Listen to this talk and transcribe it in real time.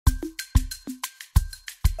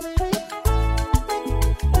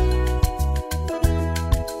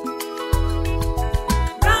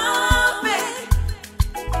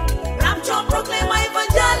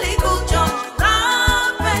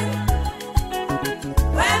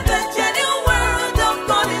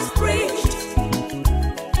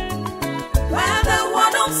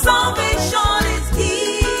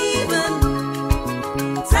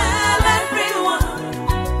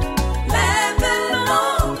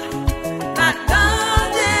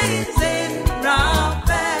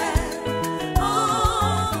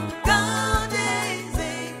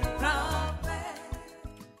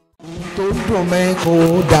dùn mí kó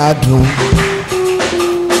dàdùn,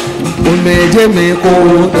 omijé mi kó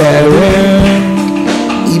dẹ̀rín,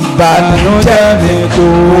 ìbànújẹ́ mi kó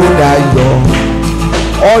dayọ̀,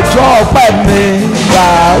 ọjọ́ ọpẹ́ mi gba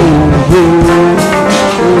ògo.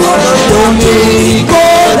 Omi kó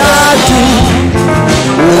dàdùn,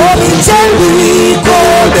 omijé mi kó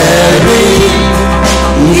dẹ̀rín,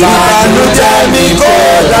 ìbànújẹ́ mi kó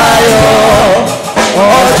dayọ̀,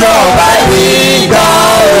 ọjọ́ ọpẹ́ mi gba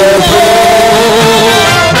ògo.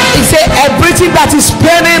 He said, everything that is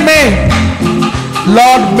paining me,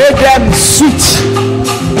 Lord, make them sweet.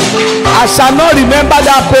 I shall not remember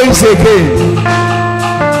that pain again.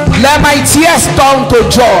 Let my tears turn to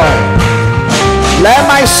joy. Let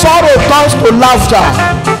my sorrow turn to laughter.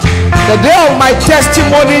 The day of my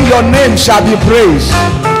testimony, your name shall be praised.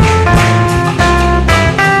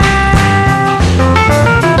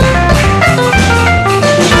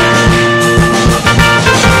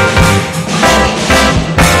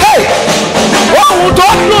 Hey, oh,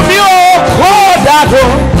 don't do me, oh, oh, that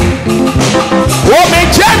oh. Omi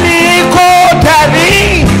jẹ́ mi kó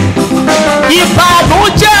dẹ̀rín,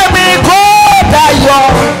 ìbànújẹ́ mi kó dayọ̀,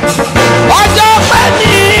 ọjọ́ pẹ́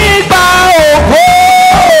mi gba ògo.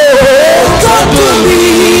 Tọ́jú mi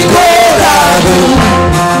kó dàdùn,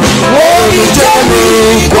 omi jẹ́ mi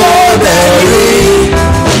kó dẹ̀rín,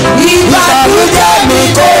 ìbànújẹ́ mi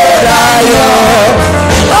kó dayọ̀,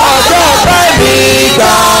 ọjọ́ pẹ́ mi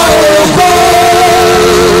gba ògo.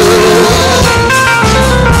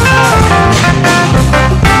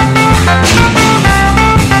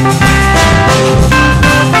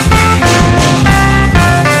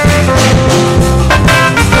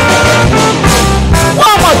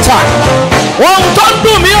 Ohun tó ń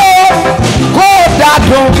dùn mí o kó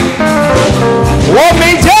dàdùn,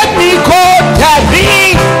 omijé mi kó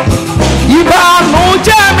dẹ̀rín,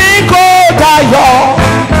 ìbànújẹ́ mi kó dayọ̀,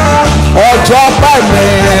 ọjọ́ pẹ́ mi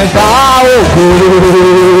gba ògo.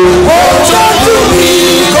 Ohun tó ń dùn mí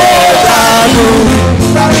kó dàdùn,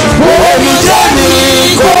 omijé mi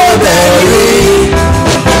kó dẹ̀rín,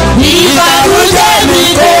 ìbànújẹ́ mi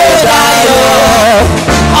kó dayọ̀,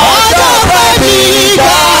 ọjọ́ pẹ́ mi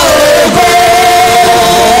gba ògo.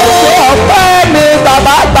 Ọpẹ́ ni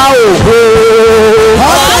bàbá gba ògo.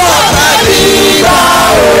 Ọjọ́ ọpẹ́ mi gba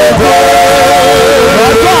ògo.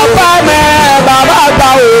 Ọjọ́ ọpẹ́ mi bàbá gba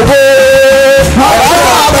ògo.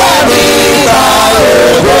 Ọjọ́ ọpẹ́ mi gba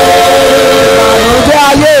ògo. Ìbànújẹ́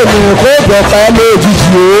ayé mi kó dọ̀pẹ́ lójijì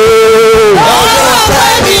o. Ọjọ́ ọpẹ́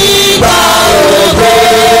mi gba ògo.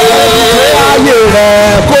 Ìbànújẹ́ ayé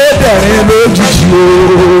rẹ̀ kó dẹ̀rín lójijì o.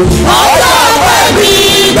 Ọjọ́ ọpẹ́ mi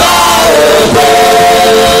gba ògo.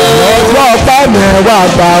 Ọjọ́ ọpẹ́ mi wá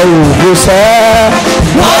gba ògo sẹ́.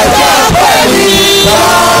 Ọjọ́ ọpẹ́ mi gba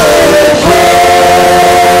ògo.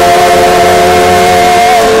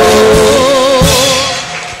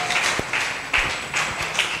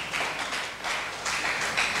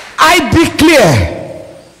 I declare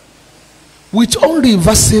with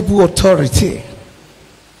unreversible authority,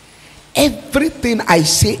 everything I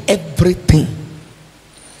say, everything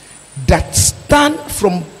that stand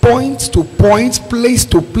from point to point, place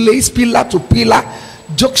to place, pillar to pillar,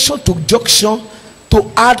 junction to junction,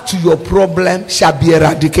 to add to your problem shall be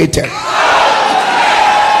eradicated.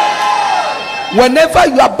 Whenever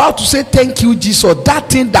you are about to say thank you, Jesus, that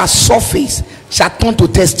thing that surface shall turn to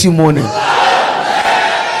testimony.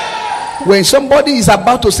 When somebody is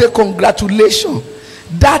about to say congratulations,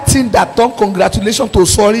 that thing that turn congratulations to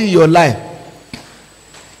sorry in your life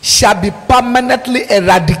shall be permanently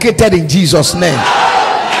eradicated in Jesus' name.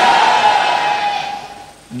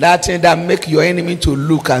 That thing that make your enemy to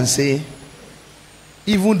look and say,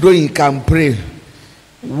 even though he can pray,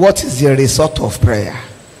 what is the result of prayer?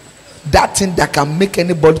 That thing that can make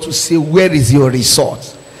anybody to say, where is your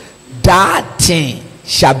result? That thing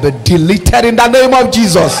shall be deleted in the name of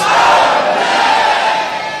Jesus.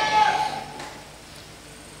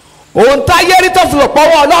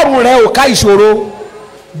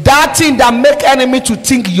 That thing that make enemy to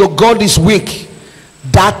think your God is weak,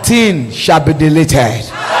 that thing shall be deleted.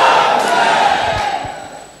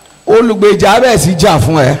 Olùgbèjà bẹ́ẹ̀ sì jà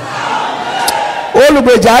fún ẹ.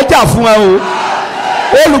 Olùgbèjà jà fún ẹ o.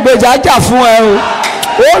 Olùgbèjà jà fún ẹ o.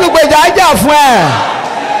 Olùgbèjà jà fún ẹ.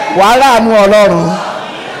 Wàhálà àánú Ọlọ́run.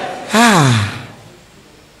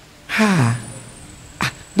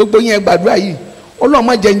 Gbogbo yẹn gbàdúrà yìí. Ọlọ́run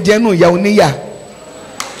má jẹ́ ń jẹ́nu ìyà oníyà.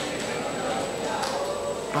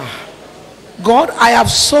 God, I have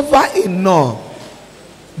suffered enough.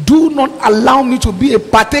 Do not allow me to be a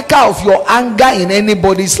partaker of your anger in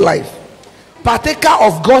anybody's life. Partaker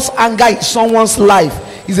of God's anger in someone's life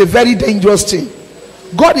is a very dangerous thing.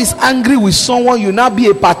 God is angry with someone, you now be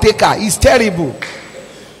a partaker. It's terrible.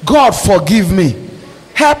 God, forgive me.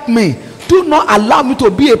 Help me. Do not allow me to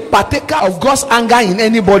be a partaker of God's anger in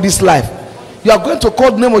anybody's life. You are going to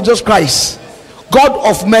call the name of Jesus Christ, God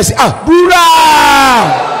of mercy.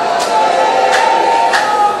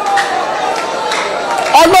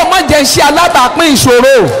 Ọlọ́run má jẹ́ ṣe alábàápín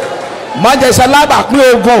ìṣòro, má jẹ́ ṣe alábàápín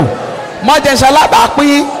ogun, má jẹ́ ṣe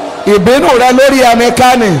alábàápín ìbínú rẹ lórí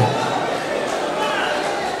ẹnikẹ́ni.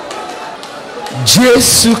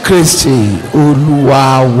 Jésù Kristi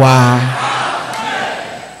Olúwa wa.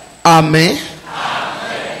 Amen.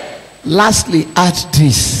 Lastly, add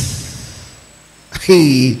this.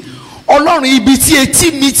 Hey, Ọlọ́run ibi tí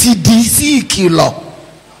etí mi ti di sí ìkìlọ̀,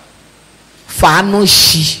 fàánú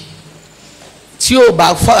ṣí. Tí o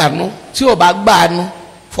bá fàánú, tí o bá gbàánú,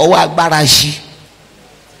 fọwọ́ agbára ṣí.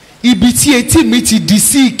 Ibi tí etí mi ti di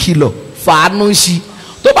sí ìkìlọ̀, fàánú ṣí.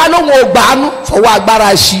 Tó bá lóhùn ò gbàánú, fọwọ́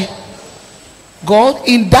agbára ṣí. God,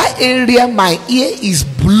 in that area my ear is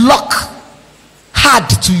blocked hard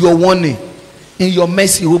to your warning. In your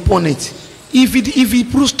mercy, open it. If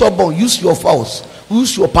it proves stubborn, use your force,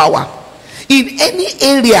 use your power. In any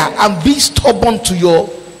area, I'm being stubborn to your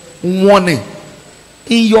warning.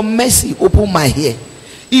 In your mercy, open my ear.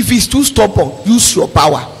 If it's too stubborn, use your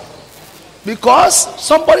power. Because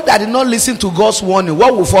somebody that did not listen to God's warning,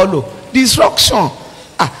 what will follow? Destruction.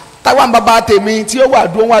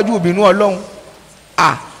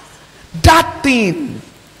 That thing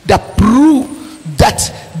that prove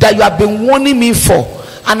that you have been warning me for,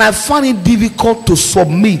 and I find it difficult to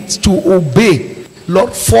submit, to obey.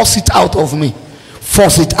 Lord, force it out of me.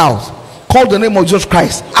 Force it out. Call the name of Jesus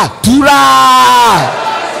Christ. Atura.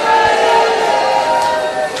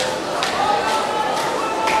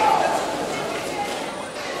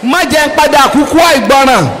 Má jẹ́ padà kúkú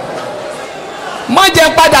àìgbọràn. Má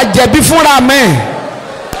jẹ́ padà jẹ̀bi fúnra mi.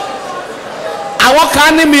 Àwọn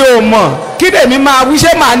kan ní mi ò mọ̀. Kí lèmi máa wí,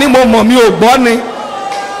 ṣé màá ní mo mọ̀ mi ò gbọ́ ni.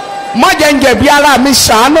 Má jẹ́ ń jẹ̀bi ara mi,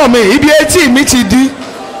 ṣàánú mi. Ibi etí mi ti di.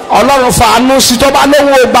 Ọlọ́run fàánú sí, tó bá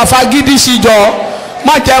lóhùn ò gbà fagídí sí jọ.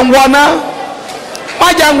 Má jẹ́ ń wọná. Má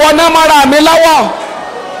jẹ́ ń wọná mọ́ra mi lọ́wọ́.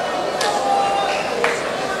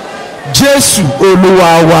 Jésù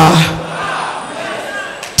Olúwa wa.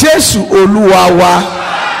 Jésù Olúwa wa.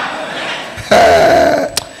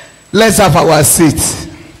 Let's have our seat.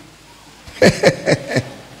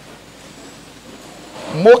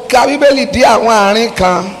 Mo ka Bíbélì dé àwọn àárín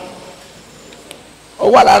kan. Ó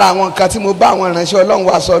wà lára àwọn nǹkan tí mo bá àwọn ìránṣẹ́ Ọlọ́run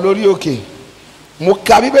wa sọ lórí òkè. Mo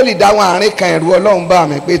ka Bíbélì dá àwọn àárín kan, ẹ̀rù Ọlọ́run bá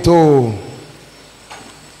mi pé tó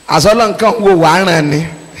àsọlọ́run kan wò wá ràn ni.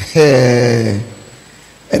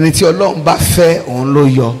 Ẹni tí Ọlọ́run bá fẹ́ òun ló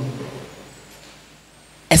yọ.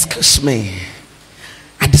 Excuse me,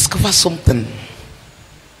 I discovered something.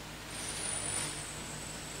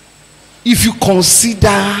 If you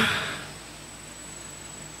consider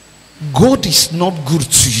God is not good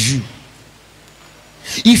to you,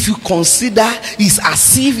 if you consider it's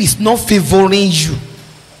as if it's not favoring you,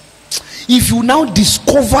 if you now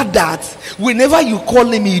discover that whenever you call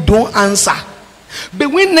him he don't answer, but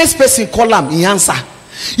when next person call him he answer,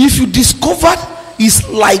 if you discover it's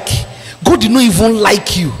like God did not even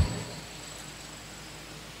like you.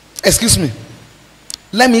 Excuse me,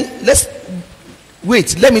 let me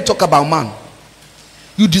talk about man.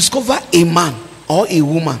 You discover a man or a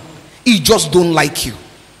woman, he just don't like you.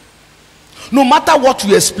 No matter what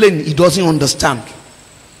you explain, he doesn't understand.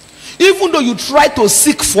 Even though you try to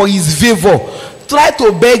seek for his favor, try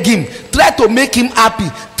to beg him, try to make him happy,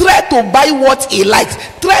 try to buy what he likes,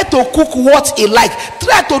 try to cook what he likes,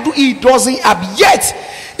 try to do, he doesn't have. Yet,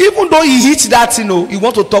 even though he hits that, he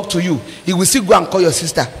want to talk to you, he will still go and call your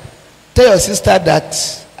sister. Tell your sister that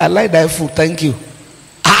I like that food, thank you.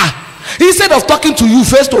 Instead of talking to you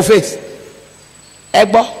face to face.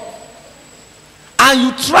 Egbo. And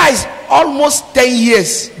you try almost 10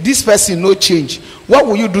 years, this person no change. What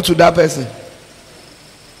will you do to that person?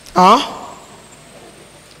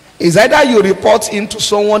 It's either you report him to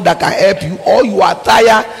someone that can help you, or you are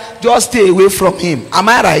tired, just stay away from him. Am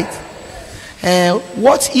I right?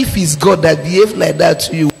 What if it's God that behaves like that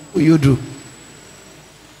to you? What will you do?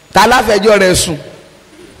 Tala fejo resun.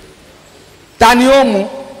 Tani omu.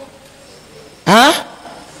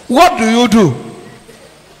 What do you do?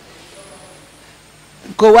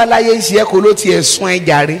 Ko wa láyé ise ko lo ti esun e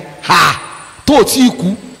jare. To ti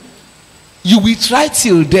ku. You will try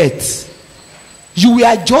till death. You will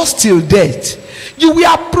adjust till death. You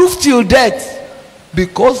will approve till death.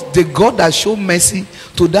 Because the God that showed mercy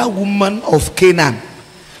to that woman of Canaan,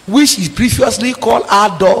 which he previously called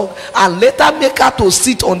our dog, and later make her to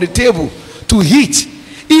sit on the table to eat,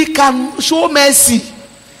 he can show mercy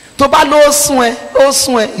tó bá ló sún ẹ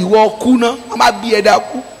ìwọ kú ná a máa bí ẹ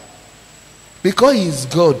dákú. Because he is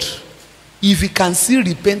God, if he can see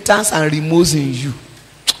repentance and remorse in you,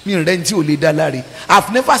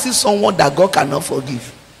 I've never seen someone that God cannot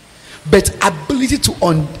forgive, but ability to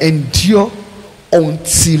endure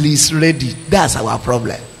until he's ready, that's our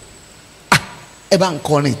problem. Eban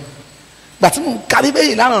calling, but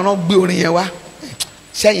Karibe no be orin yen wa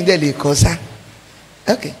seyin de le ko sa.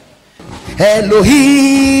 Okay.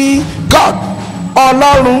 Elohim God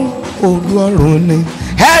Ọlọ́run Olúọ̀run ni.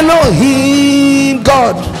 Elohim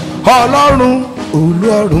God Ọlọ́run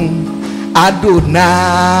Olúọ̀run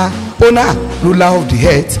Adonai Ona ruler of the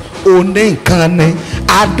earth Oni nǹkan ni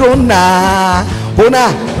Adonai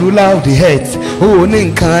Ona ruler of the earth Oni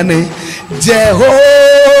nǹkan ni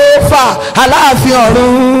Jehovah Aláàfin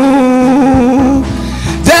ọ̀run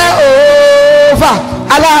Jehovah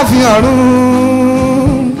Aláàfin ọ̀run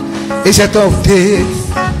Ancient of days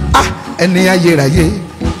ẹni ayérayé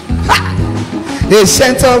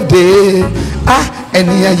Ancient of days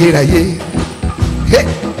ẹni ayérayé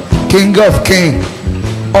King of kings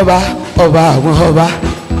ọba àwọn ọba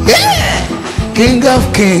King of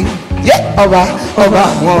kings ọba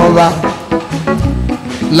àwọn ọba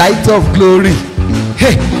Light of glory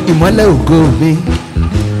ìmọ́lẹ̀ ògo mi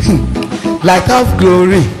Light of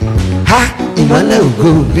glory ìmọ́lẹ̀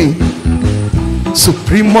ògo mi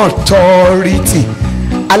Supreme authority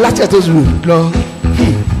aláṣẹ tó jù lọ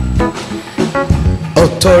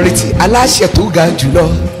authority aláṣẹ tó ga jùlọ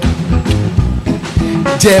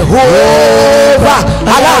Jehovah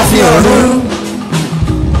Aláàfin ọ̀run.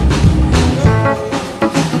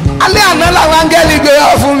 Alẹ́ àná làwọn áńgẹ́lì gbé wá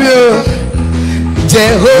fún mi o.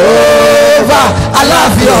 Jehovah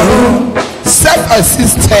Aláàfin ọ̀run.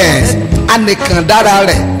 Self-existence anìkàndára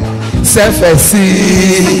rẹ̀.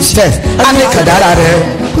 Self-existence anìkàndára rẹ̀.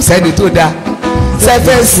 Kò sẹ́ni tó dá.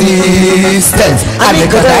 Self-existence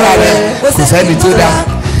anìkàndára rẹ̀. Kò sẹ́ni tó dá.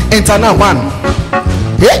 Internal one.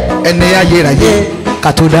 Ẹni ayérayé.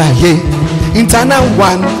 Katodaye, internal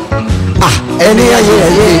one. Ẹni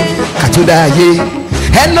ayérayé, katodaye.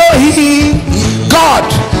 Elohim, God,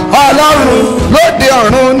 Ọlọ́run lóde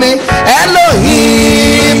ọ̀run ni.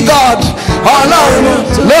 Elohim, God, Ọlọ́run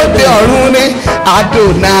lóde ọ̀run ni.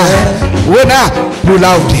 Adonai, Ona,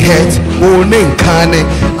 ruler of the earth, Oni nǹkan ni.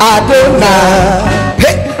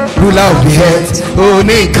 Adonai, ruler of the earth,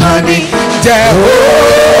 Oni nǹkan ni.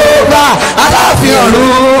 Jehovah, Aláàfin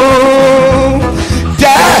ọ̀run.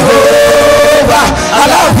 Jehovah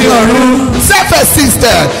Aláàfin ọ̀run.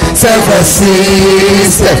 Self-existent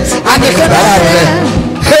anìkàndára rẹ̀.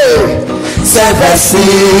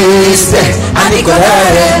 Self-existent anìkàndára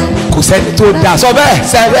rẹ̀. Kò sẹ́ni tó dá sọ bẹ́ẹ̀.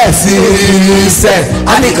 Self-existent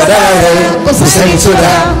anìkàndára rẹ̀. Kò sẹ́ni tó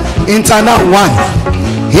dá. Internal one.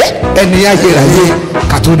 Ẹni ayérayé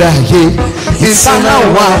kàtódáyé. Internal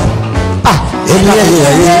one. Ẹni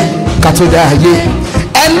ayérayé kàtódáyé.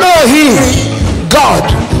 Elohim God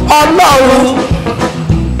Ọlọ́run.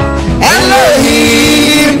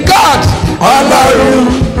 Elohim God Ọlọ́run.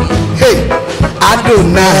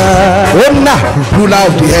 Adonai Ona ruler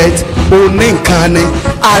of the earth Oni nǹkan ni.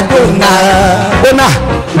 Adonai Ona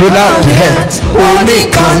ruler of the earth Oni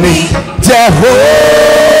nǹkan ni. Jehovah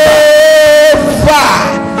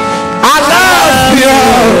Aláàfin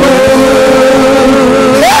ọ̀run.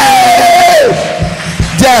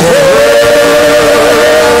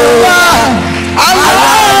 Jehovah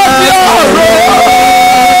Aláàfin ọ̀run.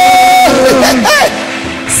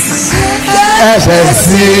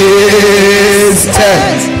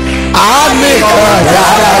 Self-existent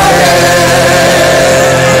anìkàndára rẹ̀.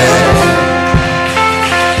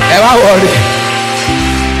 Ẹ wá wọlé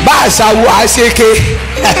bá àṣàwò àṣekè.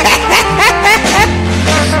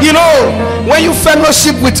 You know, when you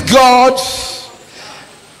fellowship with God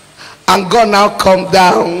and God now come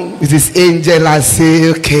down with his angel and say,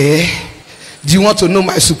 okay, do you want to know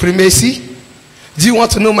my supremacy? Do you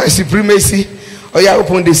want to know my supremacy? Oh yeah,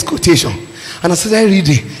 open this quotation. And I started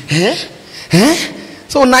reading.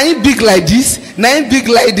 So now it big like this, now it big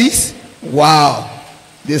like this. Wow,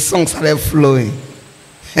 the song started flowing.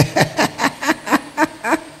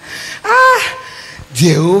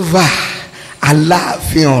 Jehovah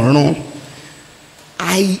Aláàfin ọ̀run.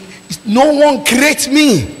 No one creates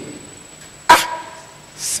me.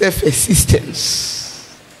 Self-existence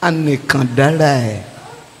anìkàndára ẹ̀.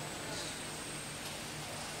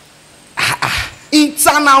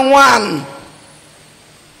 Internal one.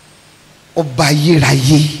 Ọba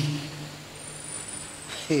ayérayé.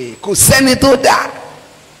 Kò sẹ́ni tó dá.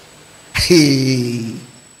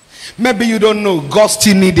 Maybe you don't know, God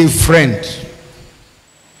still need a friend.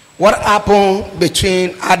 What happened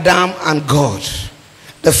between Adam and God?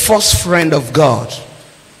 the first friend of God,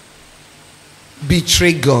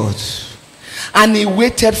 betrayed God. And he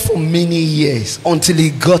waited for many years until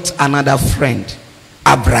he got another friend,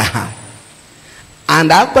 Abraham.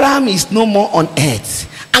 And Abraham is no more on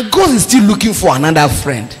earth. And God is still looking for another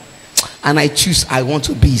friend. And I want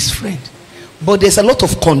to be his friend. But there's a lot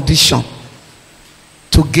of condition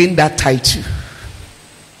to gain that title.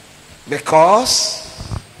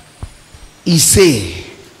 Because he say,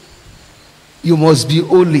 you must be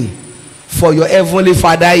holy, for your heavenly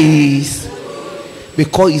Father is,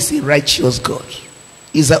 because he's a righteous God.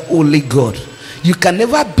 He's a holy God. You can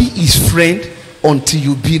never be his friend until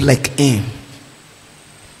you be like him.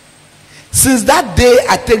 Since that day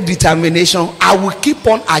I take determination, I will keep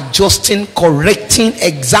on adjusting, correcting,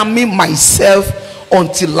 examining myself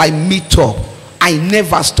until I meet up. I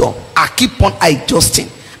never stop. I keep on adjusting.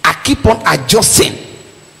 I keep on adjusting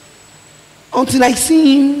until I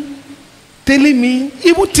see him telling me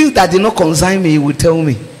even things that did not concern me. He will tell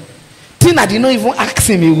me things I did not even ask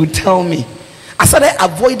him. He will tell me. I started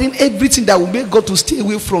avoiding everything that would make God to stay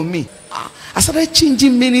away from me. I started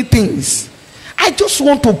changing many things. I just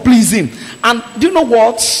want to please him. And do you know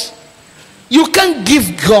what? You can't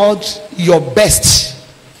give God your best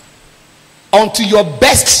until your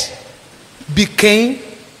best became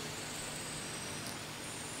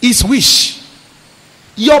his wish.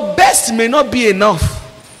 Your best may not be enough.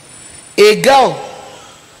 A girl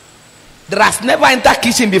that has never entered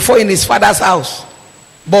kitchen before in his father's house,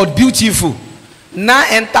 but beautiful, now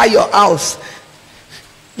enter your house.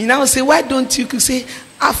 You now say, why don't you say,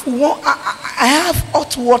 I have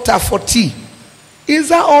hot water for tea? Is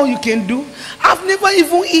that all you can do? I've never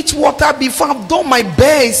even eaten water before. I've done my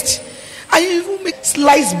best. I even make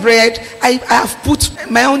sliced bread. I have put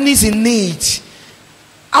mayonnaise in it.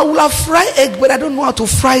 I will have fried egg, but I don't know how to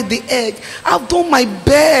fry the egg. I've done my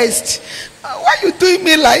best. Why are you doing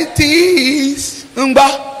me like this?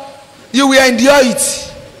 You will endure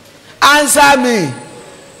it. Answer me.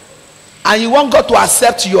 And you want God to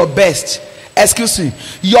accept your best. Excuse me.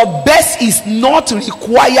 Your best is not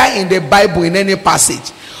required in the Bible in any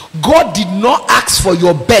passage. God did not ask for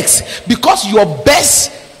your best because your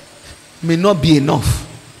best may not be enough.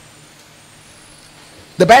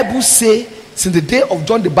 The Bible says, since the day of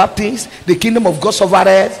John the Baptist, the kingdom of God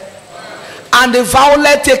suffered, and the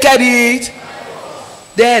violent take it.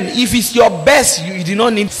 Then, if it's your best, you do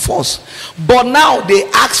not need force. But now they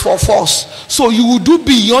ask for force, so you will do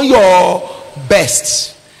beyond your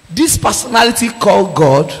best. This personality called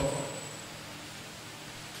God,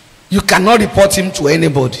 you cannot report him to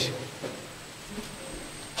anybody.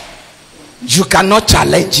 You cannot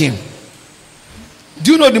challenge him.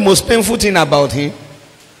 Do you know the most painful thing about him?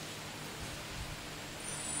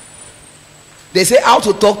 They say how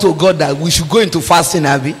to talk to God, that we should go into fasting,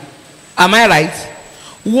 Abby. Am I right?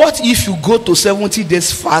 What if you go to 70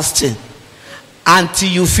 days fasting until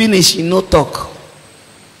you finish, you no talk?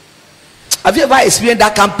 Have you ever experienced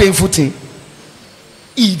that kind of painful thing?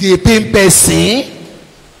 If they pain person,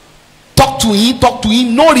 talk to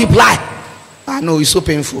him, no reply. I know it's so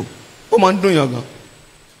painful.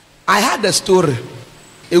 I had a story.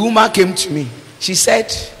 A woman came to me. She said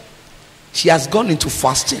she has gone into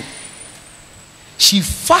fasting. She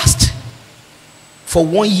fasted for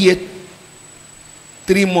 1 year,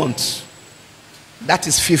 3 months. That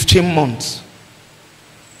is 15 months.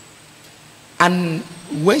 And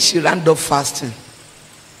when she ran up fasting,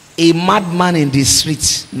 a madman in the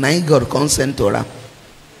street, now God consent to her.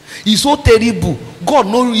 It's so terrible. God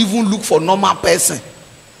no even look for normal person.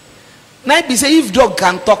 Now be say if dog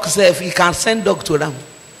can talk self, he can send dog to them.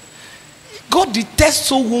 God detests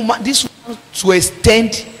so woman, this woman to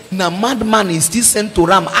extend. Now madman is still sent to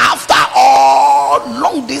ram after all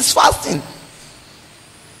long days fasting.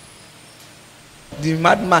 The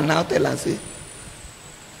madman now tell her say,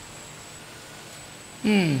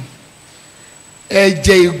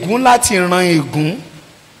 ẹ̀jẹ̀ ègún láti ran ègún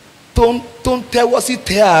tó ń tẹ́wọ́ sí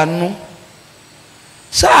tẹ́ àánú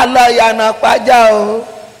ṣáàlà yànnà pàjá o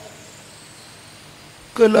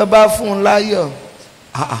kó lọ bá fún un láyọ̀.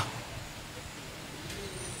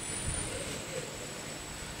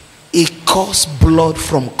 A cursed blood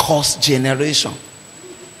from cursed generation,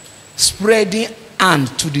 spreading hand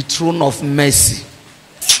to the throne of mercy.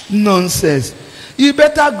 Nonsense. You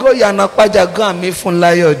better go Yanakwaja, go and make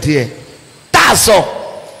Funmilayo there. That's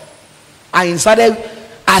all. I started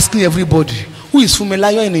asking everybody, who is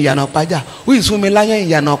Funmilayo in Yanakwaja? Who is Funmilayo in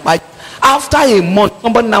Yanakwaja? After a month,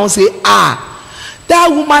 somebody now say, that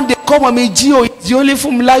woman they come on me, Gio, it's the only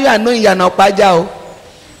Funmilayo I know in Yanakwaja.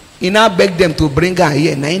 He now beg them to bring her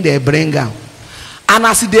here. Now they bring her. And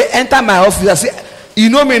as they enter my office, I say, You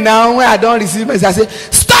know me now, when I don't receive message, I say,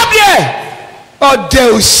 stop there! Oh,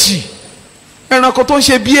 Deoshi. And I can't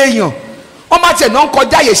share be a o ma te non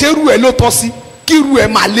kọjá ye se ru e lo to si ki ru e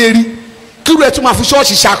ma leri ki ru e tún ma fi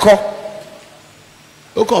church sako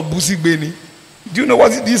o kan bu si gbe ni. Do you know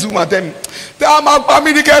what this woman tell me? Tell my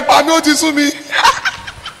family ke pa mi o ti sun mi.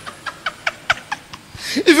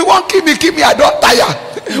 If you want keep me I don't tire.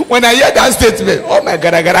 When I hear that statement, oh my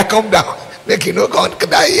God, I gotta come down. Make you no come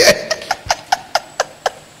down here.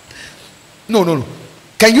 No.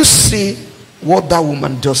 Can you see what that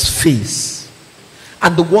woman just faced?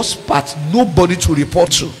 And the worst part, nobody to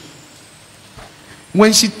report to.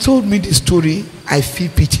 When she told me the story, I feel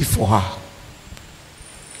pity for her.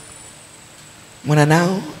 When I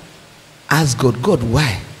now ask God,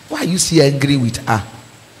 why? Why are you so angry with her?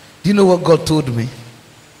 Do you know what God told me?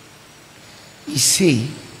 He said,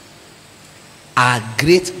 our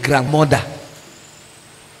great grandmother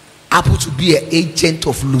happened to be an agent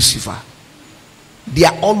of Lucifer. They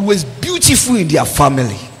are always beautiful in their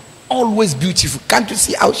family. Always beautiful. Can't you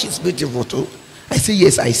see how she's beautiful too? I say,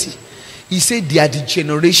 yes, I see. He said they are the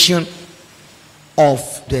generation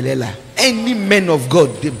of Delilah. Any men of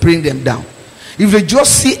God, they bring them down. If they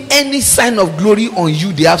just see any sign of glory on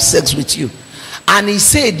you, they have sex with you. And he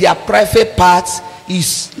said their private part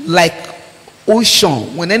is like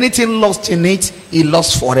ocean. When anything lost in it, it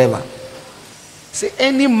lost forever. Say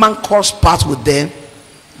any man cross path with them,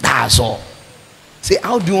 that's all. Say,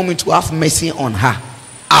 how do you want me to have mercy on her?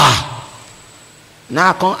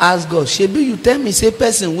 Now I can't ask God. Shebi, you tell me, say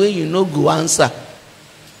person where you no go answer,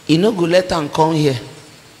 you no go let them come here.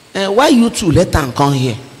 And why you two let them come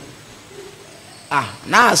here?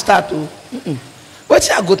 Now I start to. What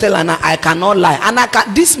I go tell her now? I cannot lie, and I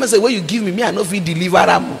can. This message where you give me, I know if you deliver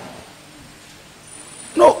am.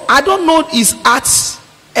 No, I don't know his heart's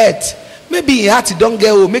earth. Maybe his heart don't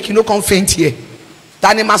get old, make you no come faint here.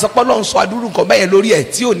 Tani masopolo so aduru ko be lori e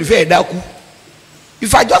ti o ni fe daku.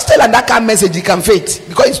 If I just tell her that kind of message, he can faint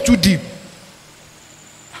because it's too deep.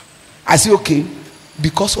 I say, okay,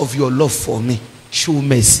 because of your love for me, show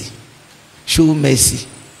mercy. Show mercy.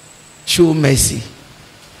 Show mercy.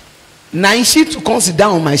 Now she to come sit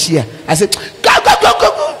down on my chair. I said,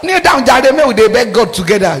 go. Kneel down, Jare, me they beg God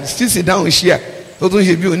together. Still sit down on chair.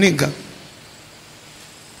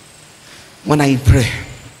 When I pray,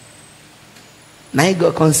 now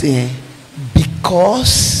God can say,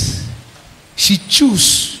 because she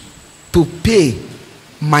choose to pay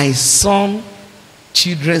my son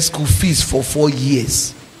children's school fees for 4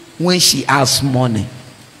 years when she has money.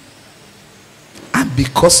 And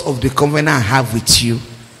because of the covenant I have with you,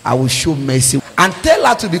 I will show mercy and tell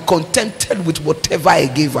her to be contented with whatever I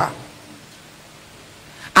gave her.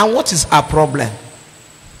 And what is her problem?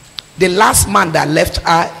 The last man that left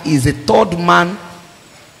her is a third man,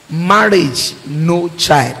 marriage, no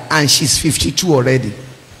child, and she's 52 already.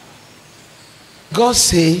 God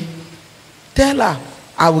say, tell her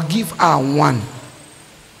I will give her one.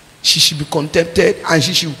 She should be contented and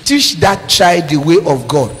she should teach that child the way of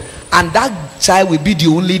God. And that child will be the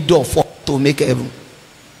only door for her to make heaven.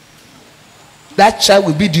 That child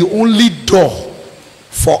will be the only door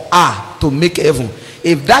for her to make heaven.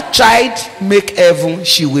 If that child make heaven,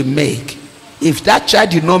 she will make. If that child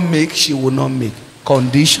did not make, she will not make.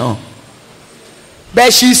 Condition.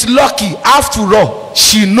 But she's lucky. After all,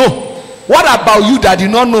 she know. What about you that did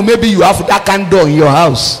not know? Maybe you have that kind of door in your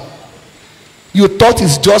house. You thought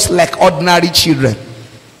it's just like ordinary children.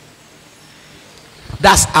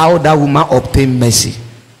 That's how that woman obtained mercy.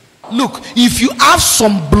 Look, if you have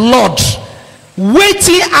some blood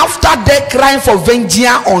waiting after death, crying for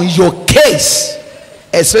vengeance on your case,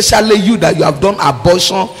 especially you that you have done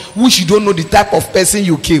abortion, which you don't know the type of person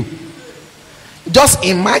you kill. Just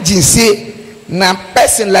imagine, say, now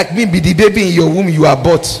person like me be the baby in your womb you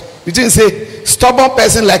abort. You didn't say, stubborn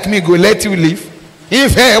person like me go let you live.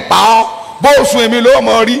 If both me low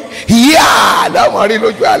mori, yeah, that mori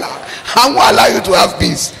lo juala. I won't allow you to have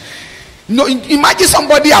peace. No, imagine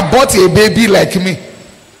somebody abort a baby like me.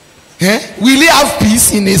 Will he have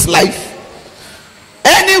peace in his life?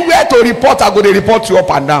 Anywhere to report, I go to report you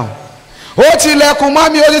up and down. That's why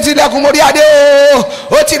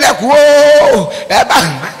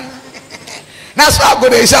I'm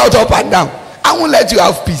going to shout up and down. I won't let you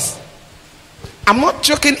have peace. I'm not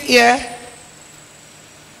joking here.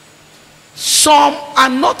 Some are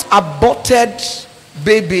not aborted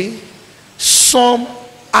baby. Some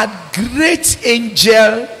are great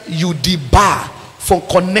angel you debar from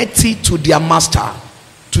connecting to their master,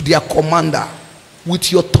 to their commander,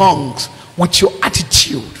 with your tongues, with your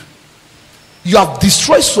attitude. You have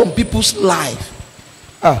destroyed some people's life.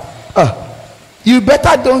 You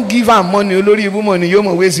better don't give her money.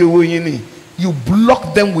 You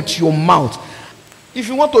block them with your mouth. If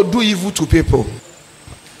you want to do evil to people,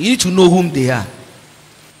 you need to know whom they are.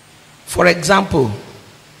 For example,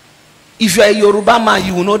 if you are a Yoruba man,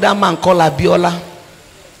 you will know that man called Abiola.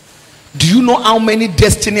 Do you know how many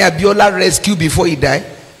destiny Abiola rescued before he died?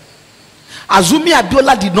 Assuming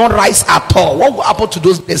Abiola did not rise at all, what will happen to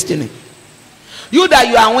those destiny? You that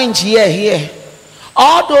you are went here.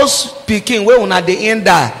 All those speaking where at the end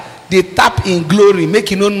they tap in glory,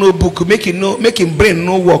 making no book, making brain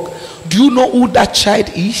no work. Do you know who that child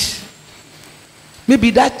is?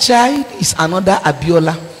 Maybe that child is another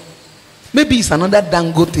Abiola. Maybe it's another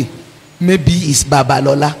Dangote. Maybe it's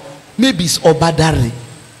Babalola. Maybe it's Obadari.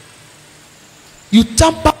 You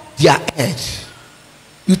tamper with their head.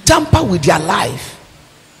 You tamper with their life.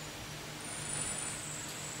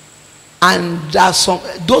 And there's some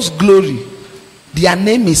those glory. Their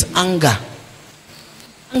name is anger.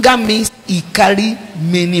 Anger means he carry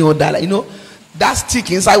many other. You know, that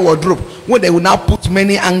stick inside wardrobe when they will now put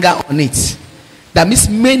many anger on it. That means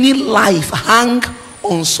many life hang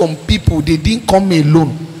on some people. They didn't come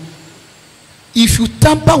alone. If you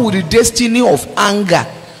tamper with the destiny of anger,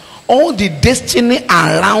 all the destiny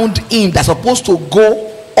around him that's supposed to go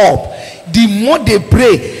up, the more they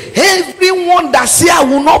pray, everyone that say I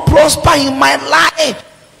will not prosper in my life,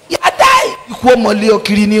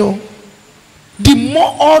 the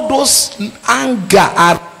more all those anger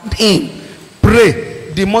around him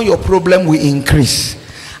pray, the more your problem will increase.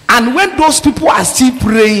 And when those people are still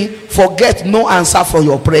praying, forget no answer for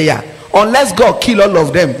your prayer unless God kill all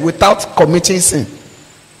of them without committing sin.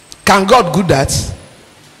 Can God do that?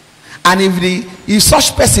 And if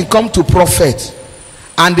such person come to prophet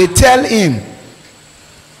and they tell him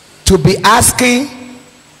to be asking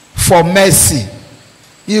for mercy,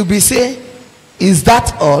 he'll be saying, is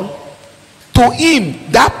that all? To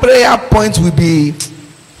him, that prayer point will be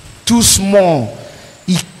too small.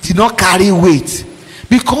 It did not carry weight.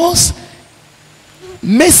 Because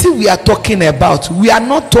mercy we are talking about, we are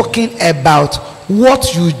not talking about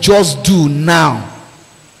what you just do now.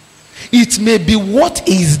 It may be what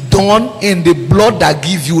is done in the blood that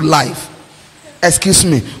gives you life. Excuse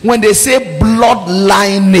me. When they say blood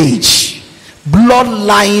lineage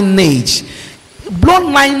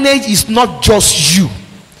is not just you.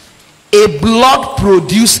 A blood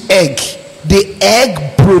produce egg. The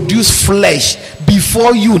egg produce flesh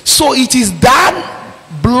before you. So it is that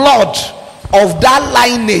blood of that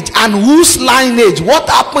lineage. And whose lineage? What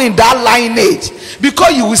happened in that lineage?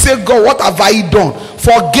 Because you will say, God, what have I done?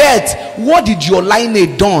 Forget, what did your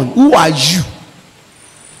lineage done? Who are you?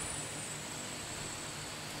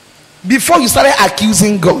 Before you started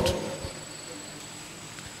accusing God.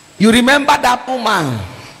 You remember that woman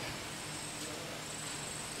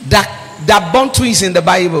that born twins in the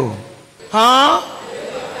Bible? Huh?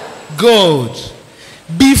 Good.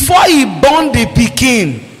 Before he born the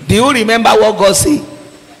pikin, do you remember what God said?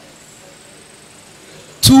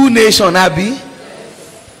 2 nations, Abi.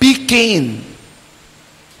 Pikin.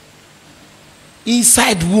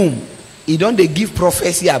 Inside womb. He don't they give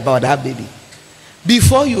prophecy about that baby.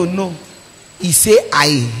 Before you know, he say,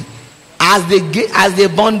 as they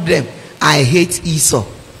born them, I hate Esau,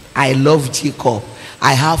 I love Jacob.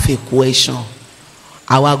 I have a question.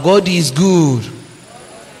 Our God is good.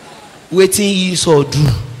 Waiting Esau do.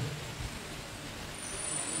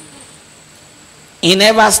 He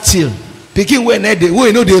never steal. Pikin when they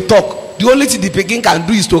know they talk. The only thing the pikin can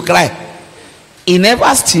do is to cry. He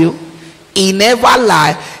never steal. He never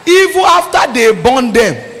lie. Even after they born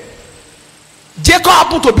them, Jacob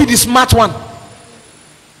happened to be the smart one.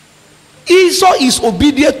 Esau is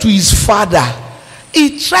obedient to his father.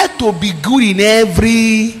 He tried to be good in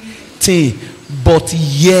everything, but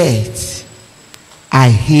yet I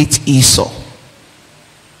hate Esau.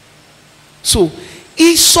 So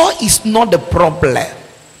Esau is not the problem.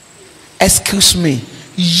 Excuse me,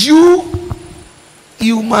 you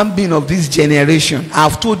human being of this generation,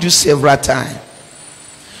 I've told you several times,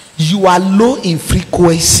 you are low in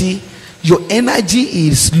frequency. Your energy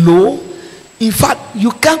is low. In fact,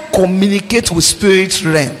 you can't communicate with spirit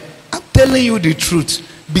realm. I'm telling you the truth,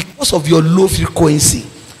 because of your low frequency.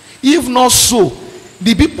 If not so,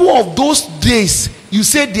 the people of those days, you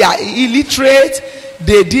say they are illiterate,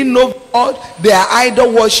 they didn't know God, they are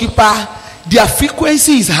idol worshiper, their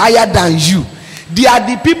frequency is higher than you. They are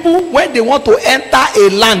the people, when they want to enter a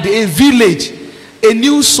land, a village, a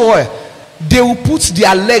new soil, they will put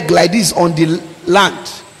their leg like this on the land.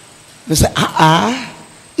 They say,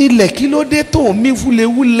 ilẹ̀ kí ló dé tó mi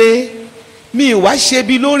wúlewúle mi wá ṣe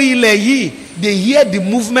bí lórí ilẹ̀ yìí. They hear the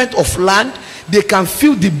movement of land, they can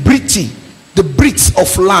feel the breathing the breadth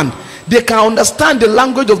of land. They can understand the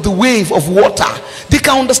language of the wave of water. They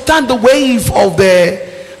can understand the wave of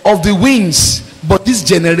the winds. But this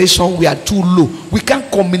generation, we are too low. We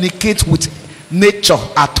can't communicate with nature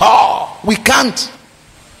at all. We can't.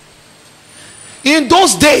 In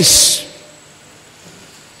those days,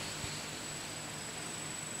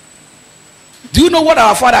 do you know what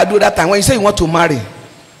our father do that time? When you say you want to marry,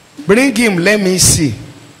 bring him, let me see.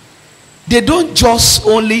 They don't just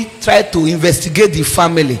only try to investigate the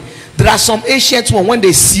family. There are some ancient ones, when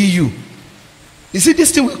they see you, you see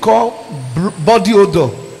this thing we call body odor.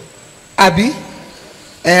 Abi,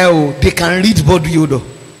 they can read body odor.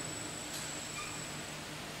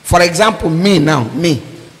 For example, me now, me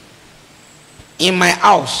in my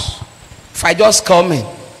house, if I just come in,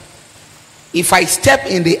 if I step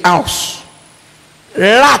in the house,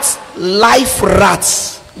 rats, live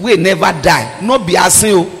rats will never die. Not be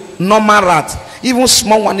asking normal rat, even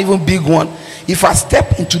small one, even big one. If I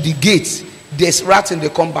step into the gate, there's rats in the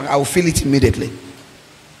compound, I will feel it immediately.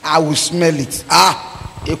 I will smell it.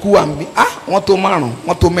 Want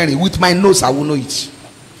to marry. With my nose, I will know it.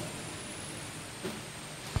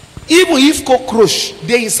 Even if cockroach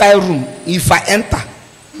they inside room, if I enter,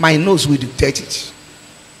 my nose will detect it.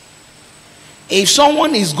 If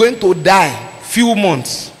someone is going to die few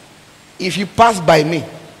months, if you pass by me,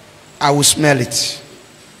 I will smell it.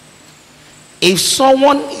 If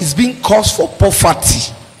someone is being caused for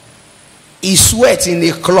poverty, he sweat in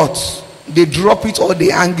a cloth, they drop it or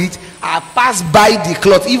they hang it, I pass by the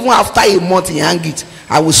cloth, even after a month he hang it,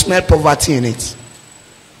 I will smell poverty in it.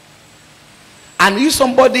 And if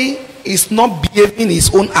somebody is not behaving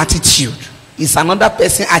his own attitude, it's another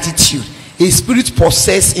person's attitude, his spirit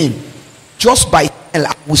possess him, just by smell,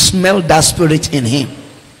 I will smell that spirit in him.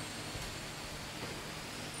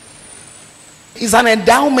 It's an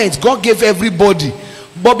endowment God gave everybody.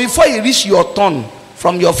 But before you reach your turn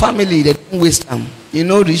from your family, they don't waste time. You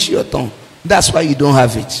know, reach your turn. That's why you don't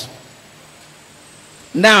have it.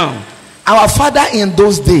 Now, our father in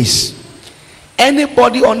those days,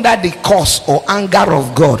 anybody under the curse or anger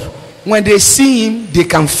of God, when they see him, they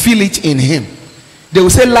can feel it in him. They will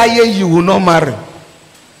say, liar, you will not marry.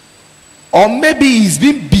 Or maybe he's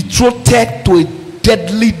been betrothed to a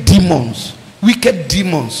deadly demons, wicked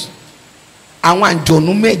demons. Maybe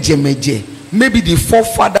the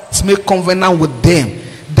forefathers make covenant with them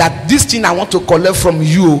that this thing I want to collect from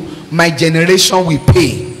you, my generation will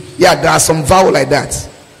pay. Yeah, there are some vow like that.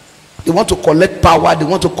 They want to collect power, they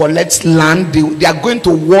want to collect land, they are going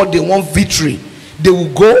to war, they want victory. They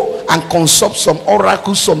will go and consult some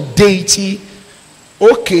oracle, some deity.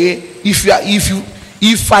 Okay,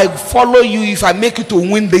 if I follow you, if I make you to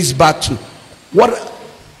win this battle, what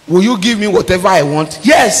will you give me? Whatever I want?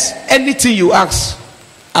 Yes, anything you ask,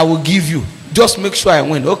 I will give you. Just make sure I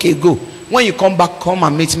win. Okay, go. When you come back, come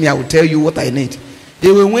and meet me. I will tell you what I need.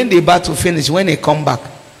 They will win the battle, finish. When they come back,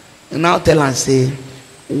 and now tell and say,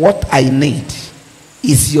 what I need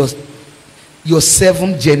is your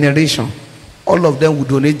seventh generation. All of them will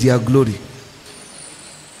donate their glory.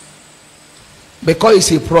 Because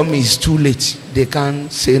it's a promise, too late. They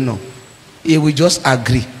can't say no. He will just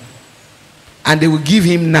agree. And they will give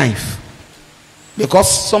him knife.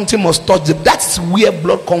 Because something must touch them. That's where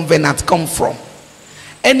blood covenant come from.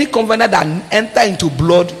 Any covenant that enter into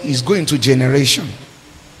blood is going to generation.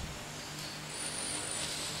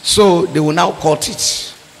 So they will now cut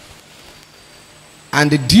it.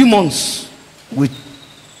 And the demons will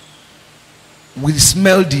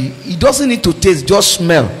smell it doesn't need to taste, just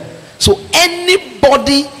smell. So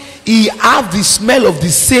anybody he have the smell of the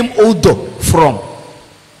same odor from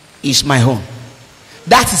is my own.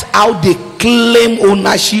 That is how they claim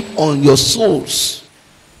ownership on your souls.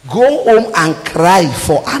 Go home and cry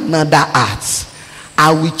for another heart.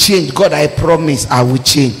 I will change. God, I promise I will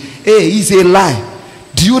change. Hey, it's a lie.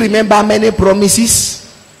 Do you remember many promises?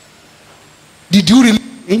 Did you really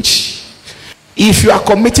change? If you are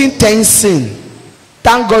committing 10 sins,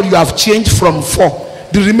 thank God you have changed from 4.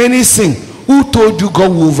 The remaining sin, who told you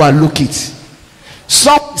God will overlook it?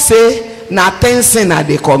 Some say, now 10 sins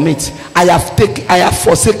they commit. I have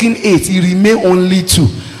forsaken 8. It remain only 2.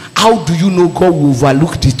 How do you know God will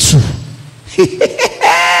overlook the 2?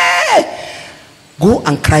 Go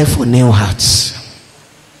and cry for new hearts.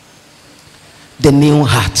 The new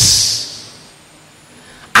hearts.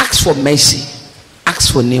 Ask for mercy.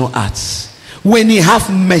 Ask for new hearts. When he have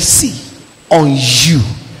mercy on you,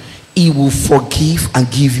 he will forgive and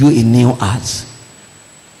give you a new heart.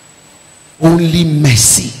 Only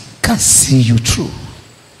mercy can see you through.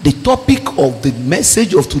 The topic of the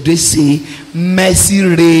message of today say, mercy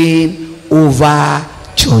reign over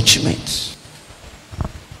judgment.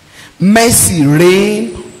 Mercy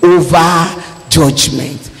reign over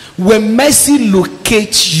judgment. When mercy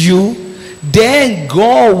locates you, then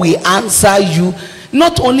God will answer you.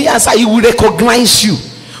 Not only answer, he will recognize you.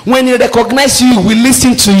 When he recognizes you, he will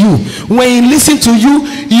listen to you. When he listens to you,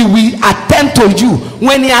 he will attend to you.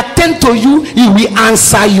 When he attends to you, he will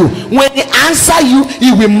answer you. When he answers you,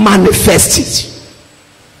 he will manifest it.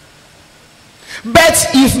 But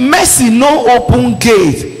if mercy no open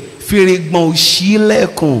gate,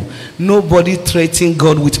 nobody threaten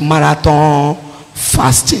God with marathon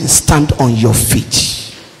fasting. Stand on your feet.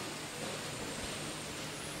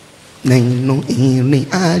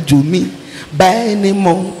 Bẹ́ẹ̀ni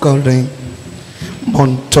mo ń kọrin mo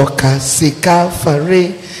ń tọ́ka sí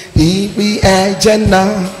Káfárì ibi ẹ̀jẹ̀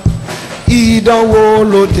náà ìdánwò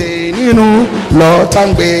lóde nínú lọ́tà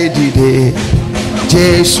ń gbé dìde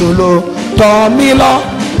Jésù ló tọ́ mi lọ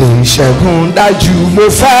ìṣẹ́gun dájú mo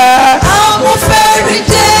fẹ́. Mo fẹ́ rí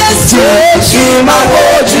Jésù kí n máa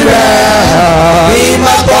wojú rẹ̀ kí n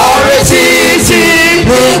máa kọrin títí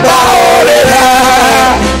nígbà oore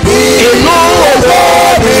rẹ̀ inú ògo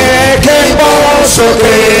mi kí n bọ́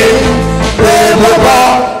sókè pé mo bọ́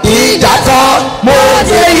ìjà kan mo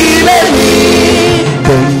dé ilé mi.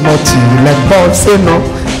 Bẹ́ẹ̀ mo tilẹ̀ bọ́ sínú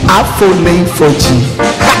àfonífojì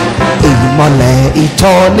ìmọ̀lẹ̀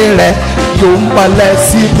ìtọ́ni rẹ̀ yóò mọ̀lẹ̀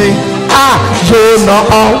sí mi yóò na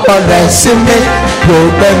ọwọ́ rẹ̀ sí mi yóò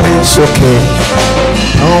gbé mi sókè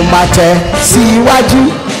wọ́n máa tẹ̀ síwájú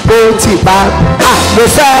bó ti bá mo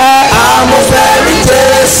fẹ́ rí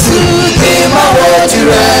Jésù kí n máa wojú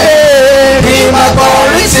rẹ̀ kí n máa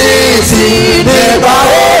kọrin títí nípa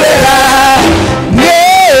oore rẹ̀ ní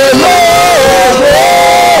èlò òwe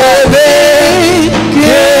kí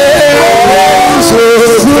n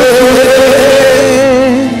sòwò.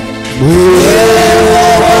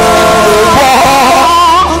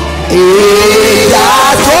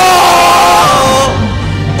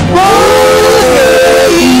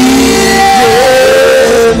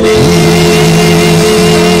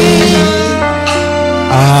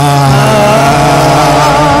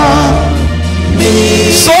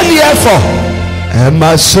 Ẹ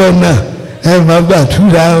máa sọ́nà ẹ máa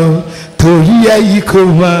gbàdúrà o torí ẹ̀yin kò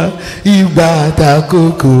mọ ìgbà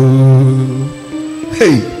àtàkókò.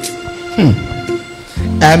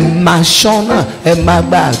 Ẹ máa sọ́nà ẹ máa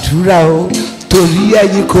gbàdúrà o torí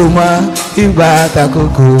ẹ̀yin kò mọ ìgbà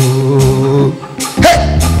àtàkókò.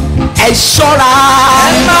 Ẹ ṣọ́ra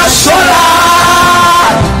ẹ máa ṣọ́ra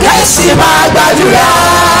kẹ́sì máa gbàdúrà.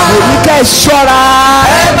 Èmi kẹ́ ṣọ́ra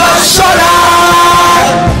ẹ máa ṣọ́ra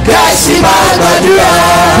kẹ́sì máa gbàdúrà.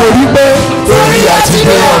 Torí àti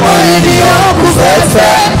pé ọmọ ènìyàn kò fẹ́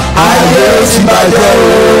fẹ́ ayé ó ti bàjẹ́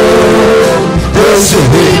o. Ó sì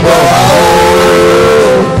ní bọ̀ wá o.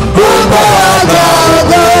 Ó bá wa gbà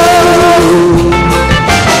ọgbọ́.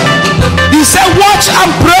 He said, watch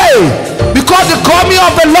and pray because the coming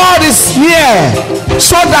of the Lord is near,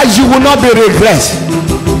 so that you will not be regret.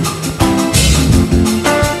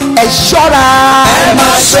 Ẹ ṣọ́ra ẹ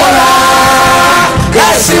máa ṣọ́ra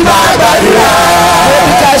kẹ́sì máa gbàdúrà.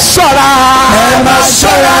 Ẹ ṣọ́ra ẹ máa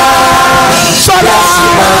ṣọ́ra ṣọ́ra kẹ́sì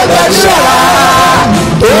máa gbàdúrà.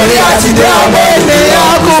 Torí àti dé ọmọ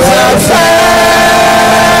ènìyàn kò fẹ́ fẹ́.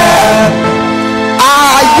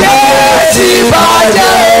 Ayé ti bàjẹ́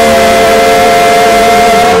o.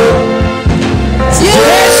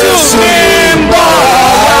 Jésù mi ń bọ̀ wá.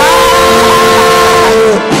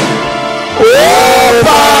 Ó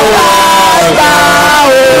bá wa gbà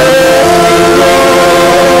o.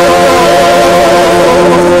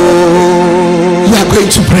 You are going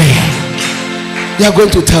to pray. You are going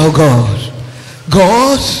to tell God,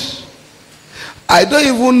 God, I don't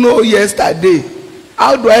even know yesterday.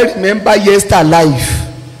 How do I remember yesterday life?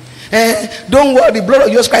 Don't worry, the blood of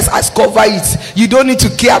Jesus Christ has covered it. You don't need to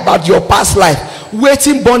care about your past life.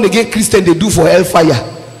 Waiting born again Christian they do for hellfire.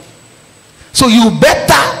 So you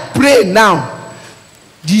better pray now.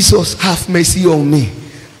 Jesus, have mercy on me.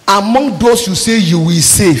 Among those you say you will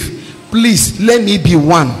save, please let me be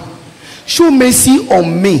one. Show mercy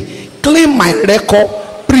on me. Claim my record.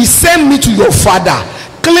 Present me to your Father.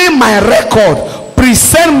 Claim my record.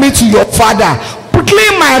 Present me to your Father.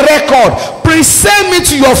 Claim my record. Present me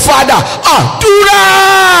to your Father. Àdúrà.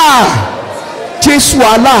 Jésù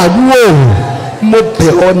aláàánú o, mo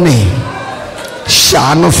bẹ̀ ọ́ ní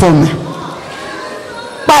ṣàánú fún mi.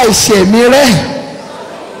 Pa ẹ̀ṣẹ̀ mi rẹ́.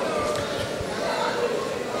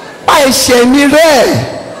 Pa ẹ̀ṣẹ̀ mi rẹ́.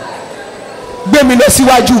 Gbé mi lọ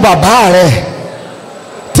síwájú bàbá rẹ.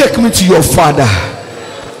 Take me to your Father.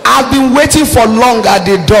 I've been waiting for long at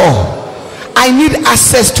the door. I need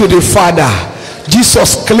access to the Father.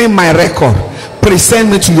 Jesus, claim my record. present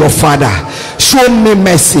me to your father. Show me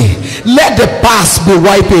mercy. Let the past be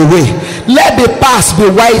wiped away. Let the past be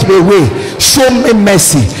wiped away. Show me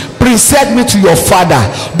mercy. Present me to your father.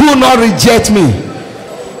 Do not reject me.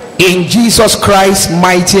 In Jesus Christ's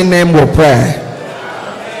mighty name we pray.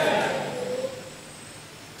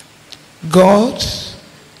 God,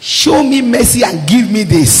 show me mercy and give me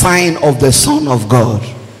the sign of the Son of God.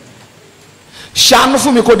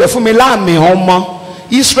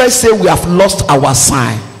 Israel said, we have lost our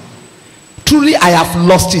sign. Truly, I have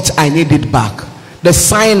lost it. I need it back. The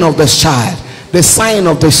sign of the child, the sign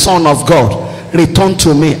of the Son of God, return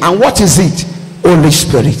to me. And what is it? Holy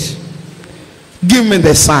Spirit. Give me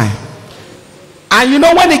the sign. And you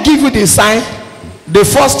know, when he give you the sign, the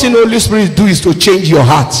first thing Holy Spirit do is to change your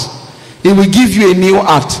heart. It will give you a new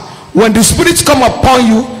heart. When the Spirit come upon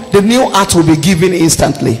you, the new heart will be given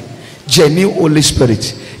instantly. Genuine Holy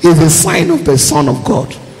Spirit is the sign of the Son of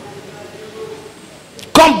God.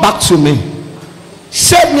 Come back to me.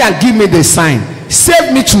 Save me and give me the sign.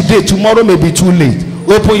 Save me today. Tomorrow may be too late.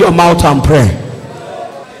 Open your mouth and pray.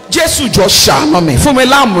 Jesus just ṣàánú mi.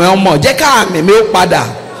 Funmilayo ọmọ jẹ́ ká mi ó padà.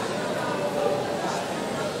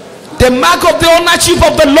 The mark of the ownership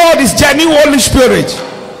of the Lord is genuine Holy Spirit.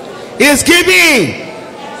 He is giving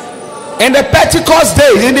in the Pentecost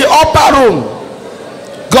day in the upper room.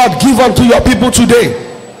 God, give unto your people today.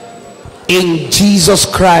 In Jesus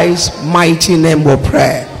Christ's mighty name we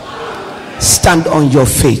pray. Stand on your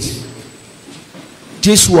feet.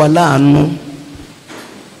 Jésù aláàánú.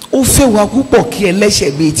 Ó fẹ́ wa púpọ̀ kí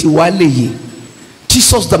ẹlẹ́ṣẹ̀ bíi tiwa lè yè.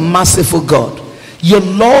 Jesus the merciful God. Your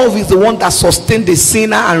love is the one that sustained the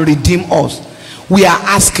sinner and redeemed us. We are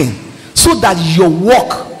asking so that your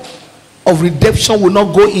work of redemption will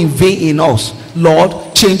not go in vain in us.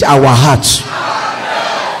 Lord, change our hearts.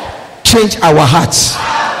 Change our hearts.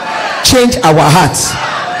 Change our hearts.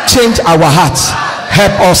 Change our hearts.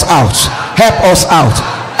 Help us out. Help us out.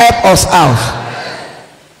 Help us out.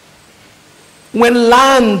 When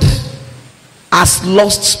land has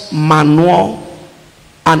lost manure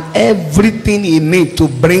and everything in need to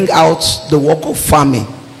bring out the work of farming,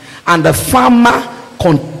 and the farmer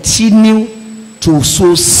continue to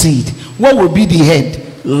sow seed, what will be the end?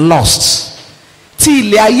 Lost. Tí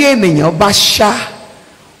ilé ayé ènìyàn bá ṣá,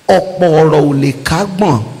 ọ̀pọ̀ ọ̀rọ̀ ò lè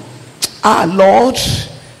kágbọ̀n. Lord,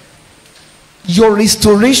 your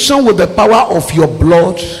restoration with the power of your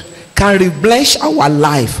blood can replenish our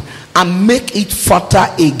life and make it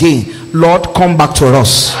fertile again. Lord, come back to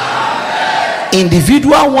us.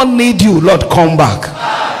 Individual one need you. Lord, come back.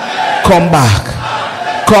 Come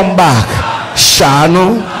back. Come back.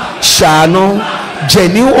 Shano,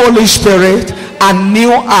 genuine Holy Spirit and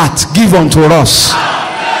new heart give unto us.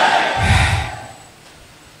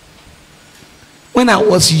 When I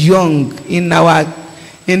was young in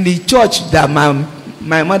the church that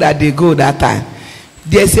my mother they go that time,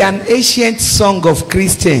 there's an ancient song of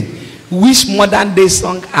Christian which modern day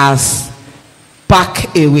song has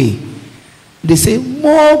packed away. They say,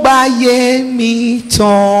 mo ba ye mi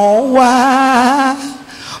ton wa,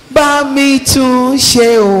 ba mi tun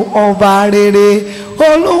se o ọba rere,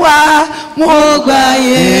 Olúwa mo ba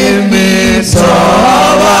ye mi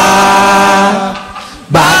ton wa,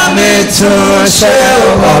 ba mi tun se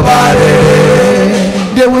o ọba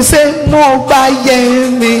rere. They will say, mo ba ye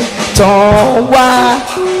mi ton wa,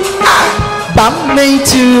 ba mi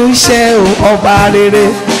tun se o ọba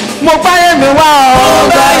rere. Mo bá yé mi wá o,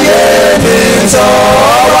 bá yé mi tó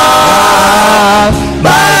wá,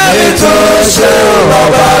 bá mi tó ṣe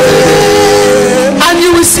ọba rere. And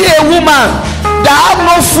you will see a woman that have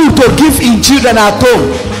no food to give in children at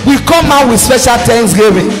home. We come out with special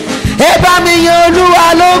thanksgiving. Ẹ bá mi yan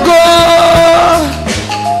Olúwa lógo.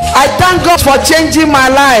 I thank God for changing my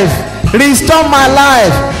life, restore my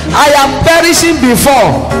life. I am perishing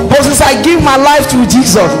before, but since I give my life to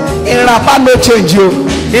Jesus, in wrapper no change you,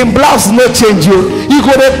 in blouse no change you. You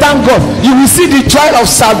go to thank God. You will see the joy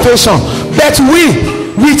of salvation. But we,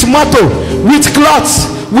 with motto, with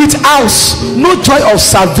clothes, with house, no joy of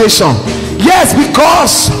salvation. Yes,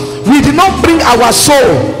 because we did not bring our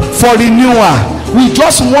soul for renewal. We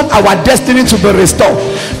just want our destiny to be restored.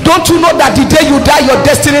 Don't you know that the day you die, your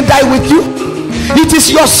destiny die with you? It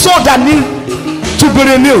is your soul that needs to be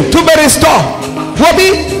renewed, to be restored.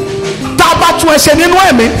 Wobi taba tún ẹsẹ nínú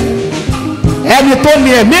ẹ̀mí. Ẹni tó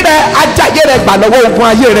ní ẹ̀mí rẹ̀ ajáyé rẹ̀ gbà lọ́wọ́ ogun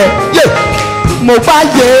ayé rẹ̀. Yé mo bá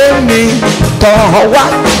yé mi tọ̀ wá.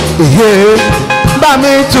 Bá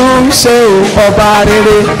mi tún ṣe ọba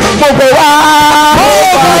rere. Mo gbé wá. Mo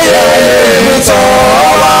bá yé mi tọ̀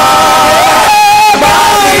wá. Bá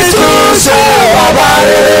mi tún ṣe ọba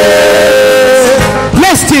rere.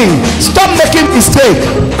 Next thing, stop making mistake.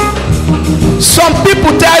 So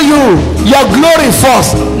people tell you your glory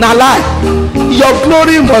first, na lie. Your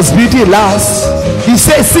glory must be the last. He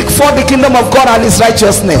says, seek for the kingdom of God and his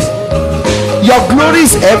righteousness. Your glory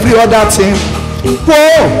is every other thing.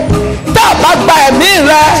 Whoa, tá bá gba ẹ̀mí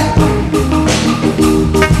rẹ,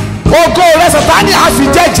 ògo rẹ Sátánì á fi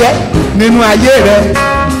jẹ́jẹ́ nínú ayé rẹ.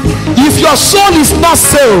 If your soul is not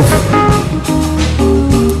saved,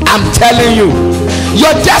 I'm telling you,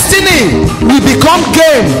 your destiny will become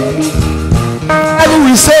gain. Heaven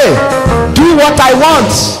will say, do what I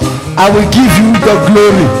want, I will give you the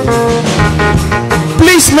glory.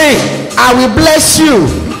 Please me, I will bless you.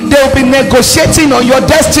 They will be negotiating on your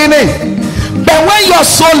destiny. But when your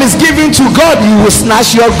soul is given to God, He will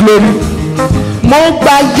snatch your glory. Mo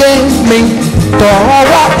gbàyè mi tọ̀wọ́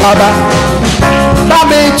bàbá, bá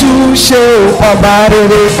mi tún ṣe ọba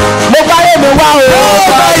rere. Mo gbàyè mi wá o. Mo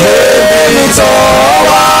gbàyè mi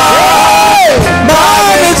tọ̀wọ́, bá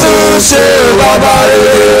mi tún ṣe ọba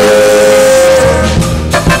rere.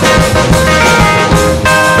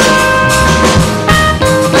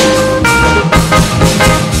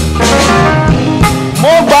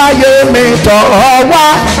 Ayé mi tọ̀ wá,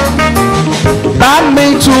 bá mi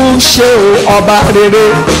tún ṣe ọba rere.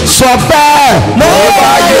 Sọ bẹ́ẹ̀. Mo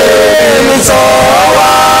báyé mi tọ̀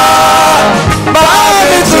wá, bá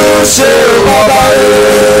mi tún ṣe ọba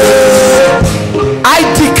rere. I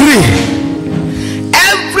decree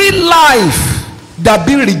every life that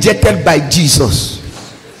been rejected by Jesus,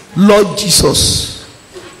 Lord Jesus,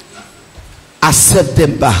 accept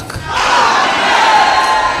them back.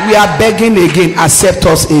 We are begging again, accept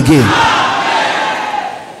us again.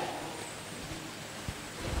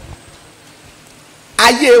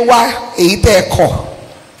 Ayé wa èyí tẹ́ ẹ kọ̀.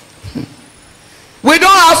 We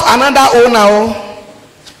don't have another owner.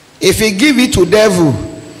 If he give it to devil,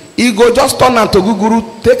 he go just turn am to guguru,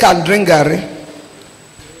 take and drink garri.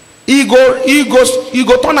 He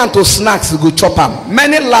go turn am to snacks, he go chop am.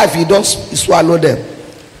 Many life he don't swallow them.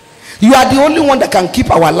 You are the only one that can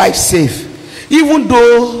keep our life safe. Even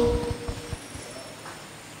though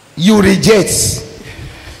you reject,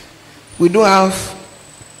 we don't have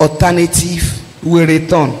alternative. We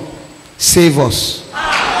return. Save us.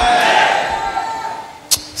 Amen.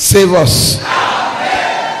 Save us.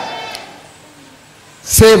 Amen.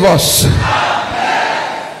 Save us. Amen.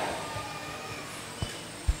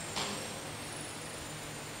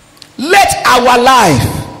 Let our life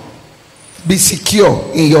be secure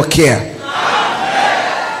in your care.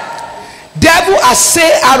 Devil has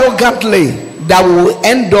said arrogantly that we will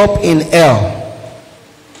end up in hell.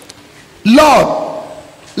 Lord,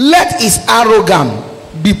 let his arrogance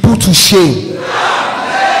be put to shame.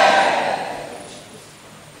 Amen.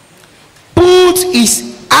 Put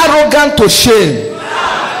his arrogance to shame.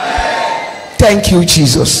 Amen. Thank you,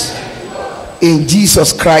 Jesus. In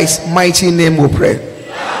Jesus Christ's mighty name we pray.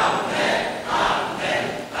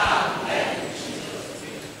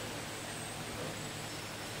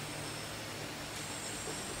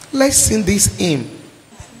 Let's sing this hymn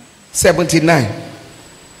 79.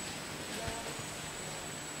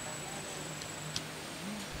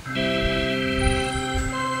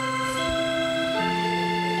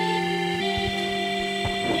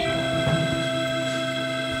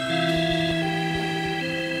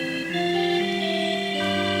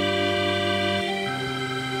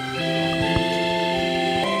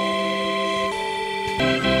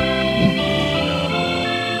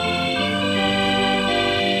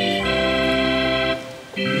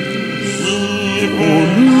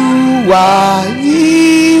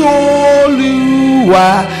 Yìn Olúwa,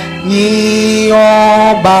 yìn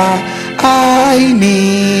ọba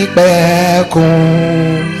àìnípẹ̀kun.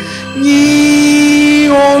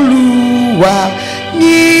 Yìn Olúwa,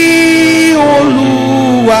 yìn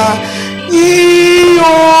Olúwa, yìn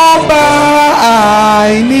ọba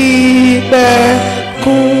àìnípẹ̀kun.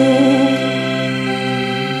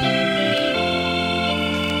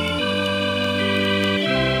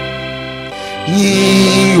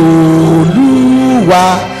 Yìn Olúwa,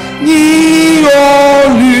 yìn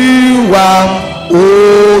Olúwa,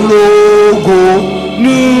 ológo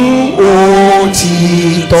ní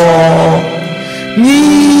òtítọ́.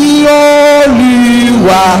 Yìn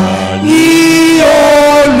Olúwa, yìn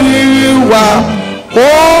Olúwa,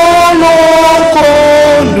 ológo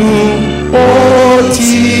ní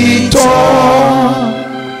òtítọ́.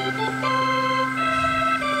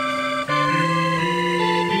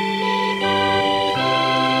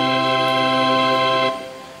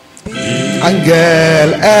 Angel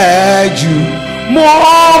ẹ̀jú mo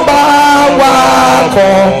bá wa kọ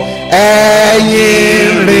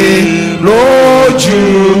ẹ̀yìn rẹ̀ lójúkojú.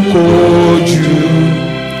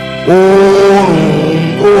 Oòrùn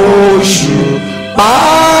oṣù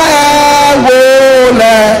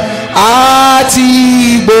Àwòlẹ̀ àti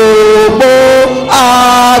gbogbo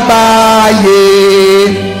àgbáyé.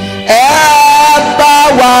 Ẹ bá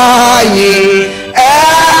wa yìn, ẹ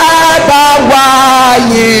bá wa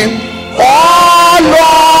yìn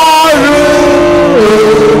Ọlọ́run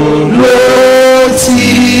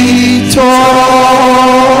lótìtọ́.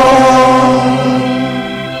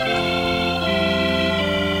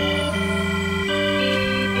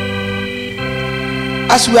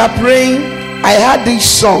 As we are praying, I heard this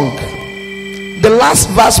song. The last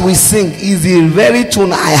verse we sing is the very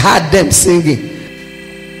tune I heard them singing.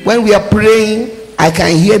 When we are praying, I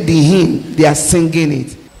can hear the hymn. They are singing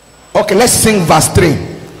it. Okay, let's sing verse 3.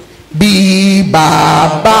 Bí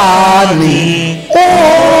bàbá ni ó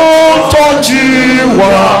tọ́jú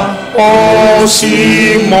wa, ó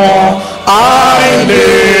sì mọ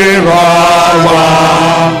àìlera wa.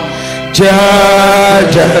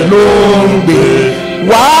 Jẹ́jẹ́ ló ń gbé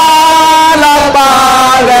wá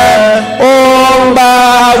lágbára, ó ń bá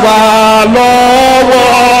wa lọ́wọ́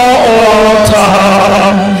ọ̀tá.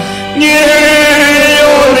 Yìn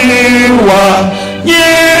Olúwa,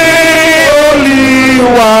 yìn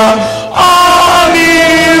Olúwa,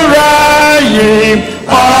 onírẹ̀yìn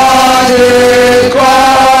àdékọ́.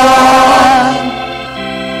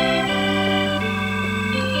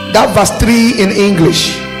 That verse 3 in English.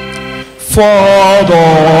 For the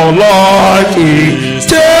Lord is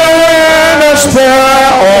generous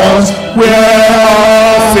spare us, where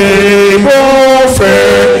our favor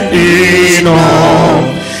faith enough.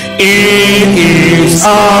 In his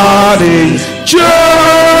heart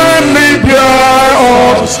gently bear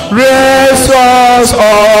us, restores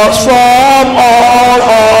us from all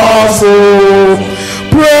our foe.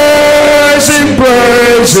 Praise him,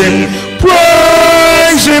 praise him,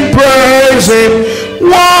 praise him, praise him.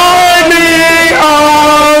 Winding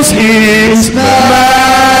as his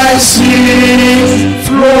mercy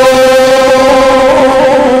flows.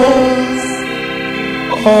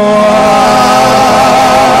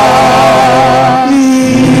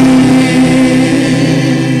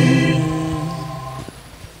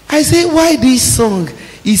 I say, why this song?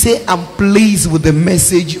 He said, I'm pleased with the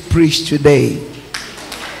message you preached today.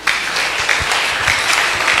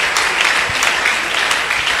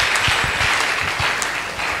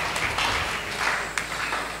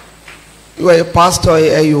 You are a pastor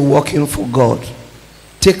here, you're working for God.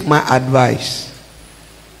 Take my advice.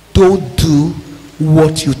 Don't do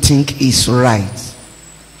what you think is right,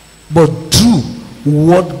 but do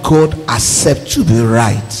what God accepts to be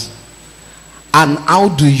right. And how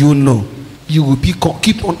do you know? You will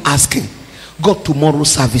keep on asking God, tomorrow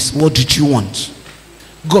service, what did you want?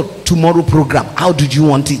 God, tomorrow program, how did you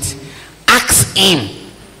want it? Ask him.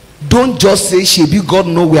 Don't just say, Shebi, God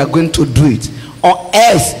know we are going to do it, or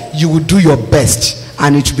else you will do your best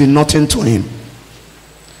and it will be nothing to him.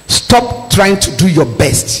 Stop trying to do your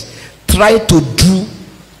best. Try to do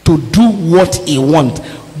what he wants.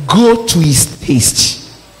 Go to his taste.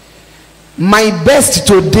 My best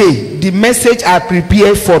today, the message I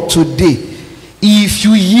prepared for today, if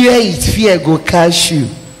you hear it, fear go catch you.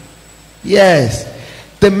 Yes,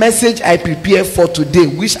 the message I prepared for today,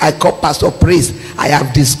 which I call Pastor Praise, I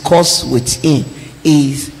have discussed with him,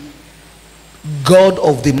 is God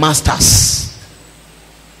of the Masters.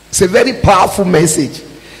 It's a very powerful message.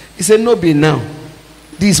 He said, no, be now.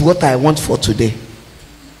 This is what I want for today.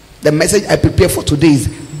 The message I prepare for today is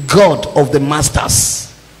God of the Masters.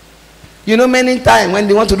 You know, many times when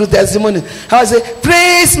they want to do testimony, I say,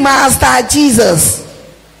 praise Master Jesus.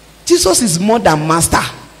 Jesus is more than master.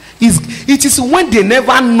 It is when they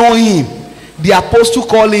never know him, the apostle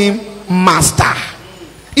call him master.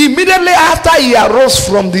 Immediately after he arose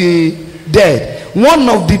from the dead, one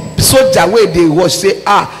of the soldiers where they was say,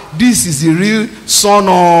 this is the real son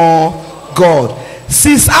of God.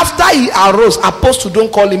 Since after he arose, apostle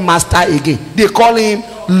don't call him master again, they call him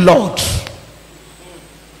Lord.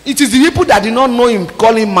 It is the people that did not know him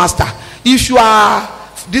call him master. If you are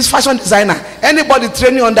this fashion designer, anybody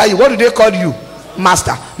training under you, what do they call you?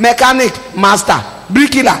 Master. Mechanic, master.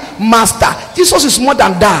 Bricklayer, master. Jesus is more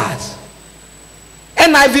than that.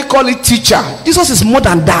 NIV call it teacher. Jesus is more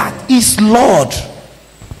than that. He's Lord,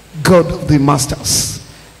 God of the Masters.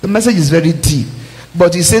 The message is very deep,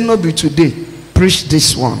 but he said, no, be today, preach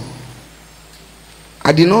this one.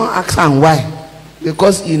 I did not ask him why,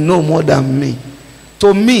 because he know more than me.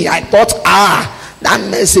 To me, I thought, that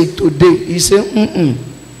message today, he said,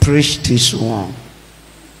 preach this one.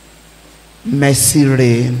 Mercy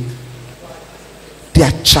reign. They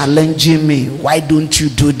are challenging me. Why don't you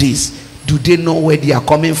do this? Do they know where they are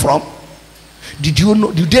coming from? Do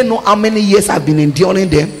they know how many years I've been enduring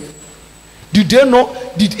them? Did they know?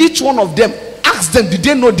 Did each one of them ask them? Did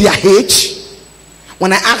they know their age?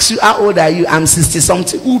 When I ask you, how old are you? I'm 60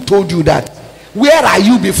 something. Who told you that? Where are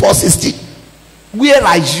you before 60? Where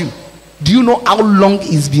are you? Do you know how long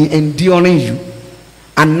it's been enduring you?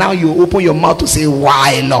 And now you open your mouth to say,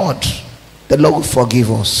 why, Lord? The Lord will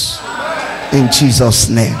forgive us. In Jesus'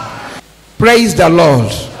 name. Praise the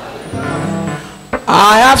Lord.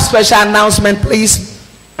 I have special announcement, please,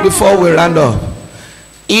 before we round up.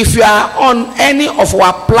 If you are on any of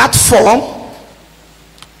our platform,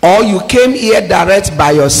 or you came here direct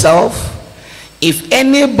by yourself, if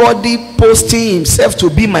anybody posting himself to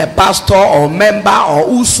be my pastor or member or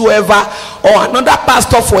whosoever or another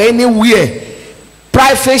pastor for anywhere,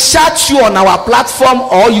 private chat you on our platform,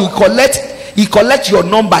 or you collect your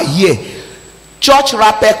number here, Church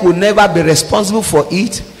RAPTURE will never be responsible for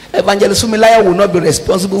it. Evangelist Funmilayo will not be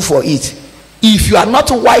responsible for it. If you are not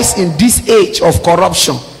wise in this age of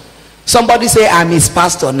corruption, somebody say, I'm his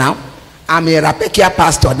pastor now, I'm a RAPTURE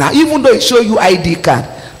pastor now, even though it show you ID card.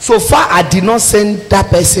 So far I did not send that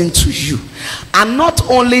person to you. And not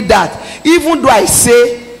only that, even though I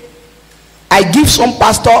say I give some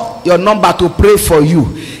pastor your number to pray for you,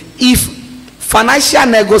 if financial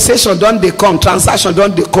negotiation don't they come, transaction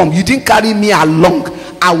don't they come, you didn't carry me along,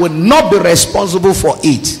 I will not be responsible for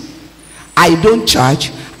it. I don't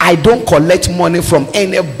charge, I don't collect money from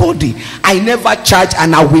anybody. I never charge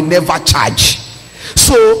and I will never charge.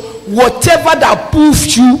 So whatever that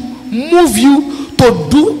moves you, move you to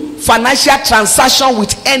do financial transaction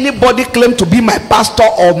with anybody claim to be my pastor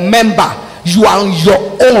or member, you are on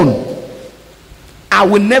your own. I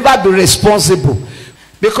will never be responsible,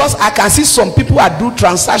 because I can see some people I do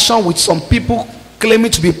transaction with some people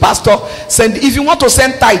claiming to be pastor. Send, if you want to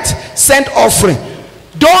send tithe, send offering,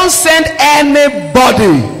 don't send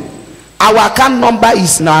anybody. Our account number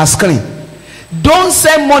is on our screen. Don't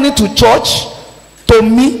send money to church, to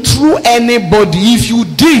me, through anybody. If you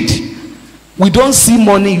did, we don't see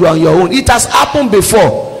money, you are on your own. It has happened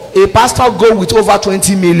before. A pastor go with over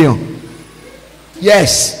 20 million.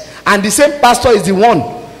 Yes, and the same pastor is the one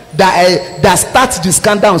that starts the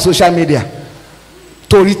scandal on social media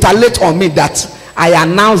to retaliate on me, that I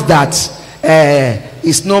announced that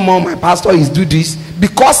it's no more my pastor is do this.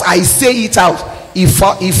 Because I say it out, he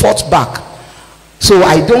fought back. So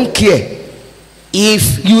I don't care.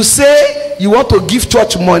 If you say you want to give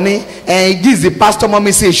church money, and this is the pastor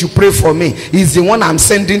mommy say you should pray for me, he's the one I'm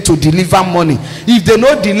sending to deliver money. If they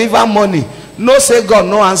no deliver money, no say God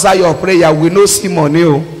no answer your prayer, we no see money.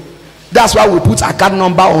 Oh. That's why we put account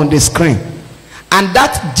number on the screen. And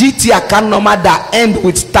that GT account number that end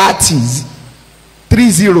with 30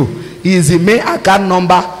 is the main account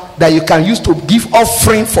number that you can use to give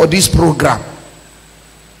offering for this program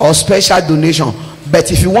or special donation.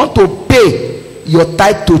 But if you want to pay your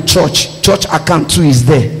tithe to church account too is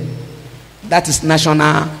there. That is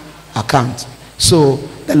national account. So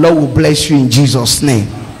the Lord will bless you in Jesus' name.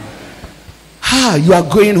 You are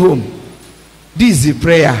going home. This is the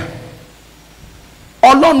prayer.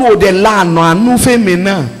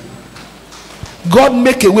 God,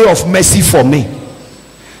 make a way of mercy for me.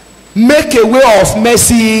 Make a way of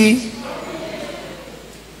mercy.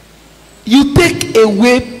 You take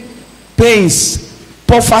away pains,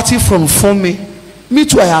 poverty from me. Me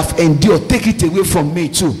too, I have endured. Take it away from me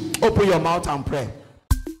too. Open your mouth and pray.